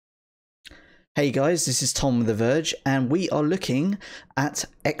Hey guys, this is Tom with The Verge, and we are looking at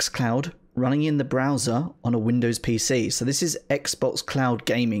xCloud running in the browser on a Windows PC. So this is Xbox Cloud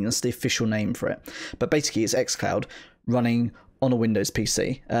Gaming, that's the official name for it. But basically it's xCloud running on a Windows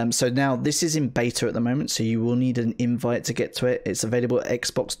PC. So now this is in beta at the moment, so you will need an invite to get to it. It's available at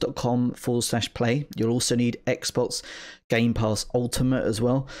xbox.com/play. You'll also need Xbox Game Pass Ultimate as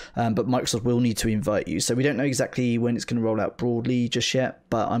well, but Microsoft will need to invite you. So we don't know exactly when it's going to roll out broadly just yet,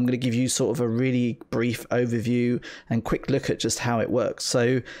 but I'm going to give you sort of a really brief overview and quick look at just how it works.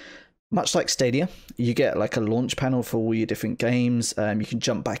 So much like Stadia, you get like a launch panel for all your different games. You can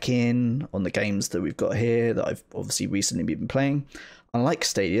jump back in on the games that we've got here that I've obviously recently been playing. Unlike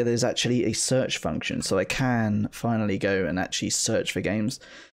Stadia, there's actually a search function, so I can finally go and actually search for games.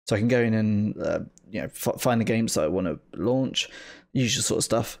 So I can go in and find the games that I want to launch, usual sort of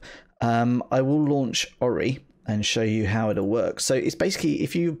stuff. I will launch Ori and show you how it'll work. So it's basically,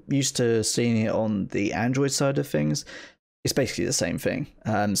 if you're used to seeing it on the Android side of things, it's basically the same thing.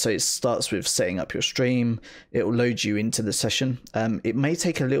 So it starts with setting up your stream. It will load you into the session. It may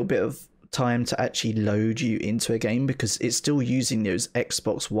take a little bit of time to actually load you into a game because it's still using those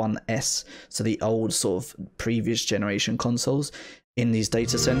Xbox One S, so the old sort of previous generation consoles in these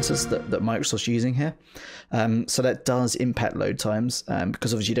data centers that Microsoft's using here. So that does impact load times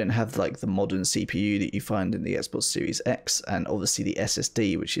because obviously you don't have like the modern CPU that you find in the Xbox Series X, and obviously the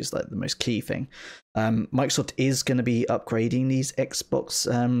SSD, which is like the most key thing. Microsoft is going to be upgrading these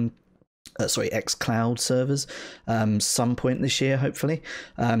xCloud servers some point this year, hopefully,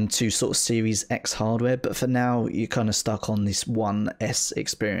 to sort of Series X hardware, but for now you're kind of stuck on this One S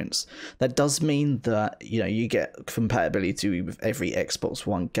experience. That does mean that you get compatibility with every Xbox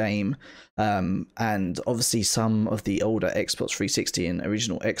One game, and obviously some of the older Xbox 360 and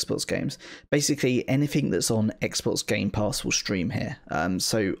original Xbox games. Basically anything that's on Xbox Game Pass will stream here.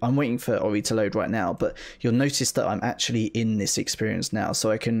 So I'm waiting for Ori to load right now, but you'll notice that I'm actually in this experience now,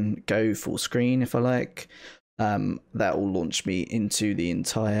 so I can go full screen if I like. That will launch me into the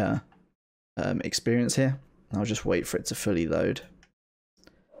entire experience here. I'll just wait for it to fully load.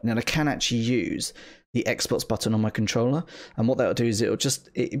 Now I can actually use the Xbox button on my controller, and what that'll do is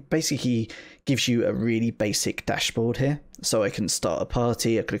it basically gives you a really basic dashboard here. So I can start a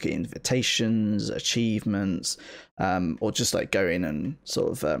party, I can look at invitations, achievements, or just like go in and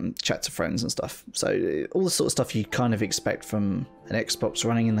sort of chat to friends and stuff. So all the sort of stuff you kind of expect from an Xbox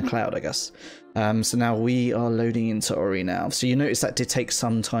running in the cloud, I guess. So now we are loading into Ori now. So you notice that did take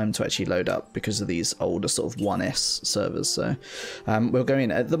some time to actually load up because of these older sort of 1S servers. So we'll go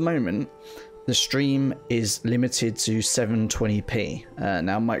in. At the moment, the stream is limited to 720p.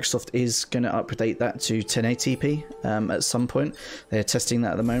 Now Microsoft is going to update that to 1080p at some point. They're testing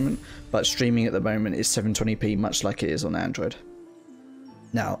that at the moment, but streaming at the moment is 720p, much like it is on Android.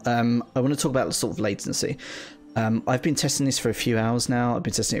 Now, I want to talk about the sort of latency. I've been testing this for a few hours now. I've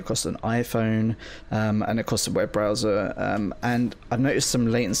been testing it across an iPhone and across the web browser, and I've noticed some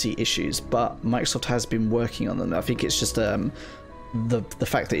latency issues, but Microsoft has been working on them. I think it's just the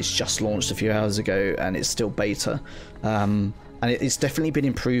fact that it's just launched a few hours ago and it's still beta, and it's definitely been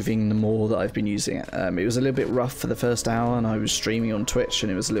improving the more that I've been using it. It was a little bit rough for the first hour, and I was streaming on Twitch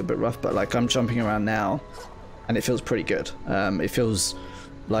and it was a little bit rough, but like I'm jumping around now and it feels pretty good. It feels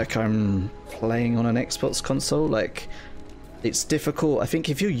like I'm playing on an Xbox console. Like, it's difficult. I think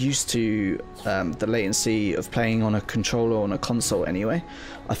if you're used to the latency of playing on a controller on a console anyway,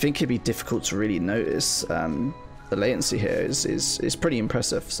 I think it'd be difficult to really notice. The latency here is pretty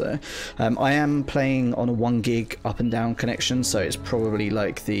impressive. So I am playing on a 1 gig up and down connection, so it's probably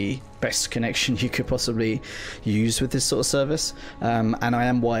like the best connection you could possibly use with this sort of service, and I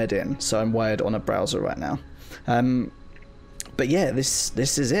am wired in, so I'm wired on a browser right now. But yeah, this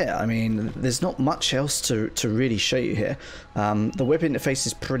is it. I mean, there's not much else to really show you here. The web interface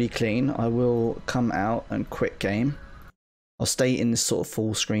is pretty clean. I will come out and quit game. I'll stay in this sort of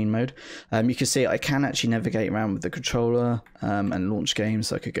full screen mode. You can see I can actually navigate around with the controller and launch games.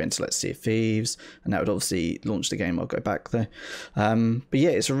 So I could go into, let's see, Sea of Thieves, and that would obviously launch the game. I'll go back though. But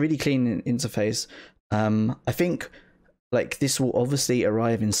yeah, it's a really clean interface. I think like this will obviously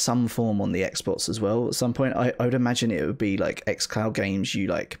arrive in some form on the Xbox as well at some point. I would imagine it would be like xCloud games you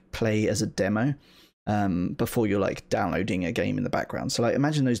like play as a demo before you're like downloading a game in the background. So like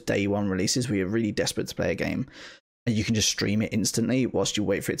imagine those day one releases where you're really desperate to play a game and you can just stream it instantly whilst you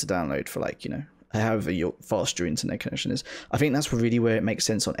wait for it to download for like, however fast your internet connection is. I think that's really where it makes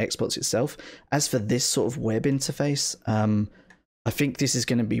sense on Xbox itself. As for this sort of web interface, I think this is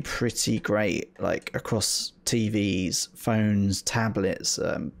going to be pretty great, like across TVs, phones, tablets,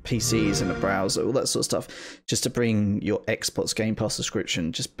 PCs, and a browser, all that sort of stuff, just to bring your Xbox Game Pass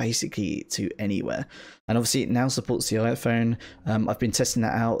subscription just basically to anywhere. And obviously it now supports the iPhone. I've been testing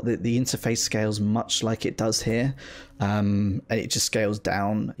that out. The interface scales much like it does here, and it just scales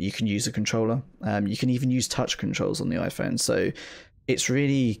down. You can use a controller. You can even use touch controls on the iPhone. So it's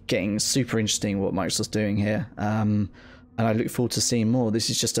really getting super interesting what Microsoft's doing here. And I look forward to seeing more. This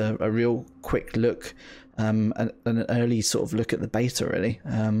is just a real quick look, an early sort of look at the beta, really.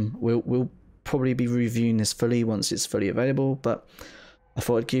 We'll probably be reviewing this fully once it's fully available, but I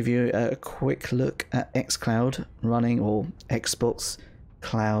thought I'd give you a quick look at xCloud running, or Xbox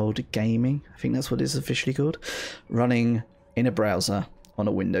Cloud Gaming, I think that's what it's officially called, running in a browser on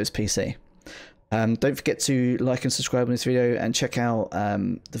a Windows PC. Don't forget to like and subscribe on this video, and check out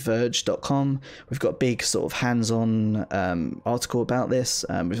theverge.com. We've got a big sort of hands-on article about this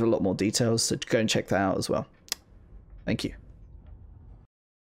with a lot more details, so go and check that out as well. Thank you.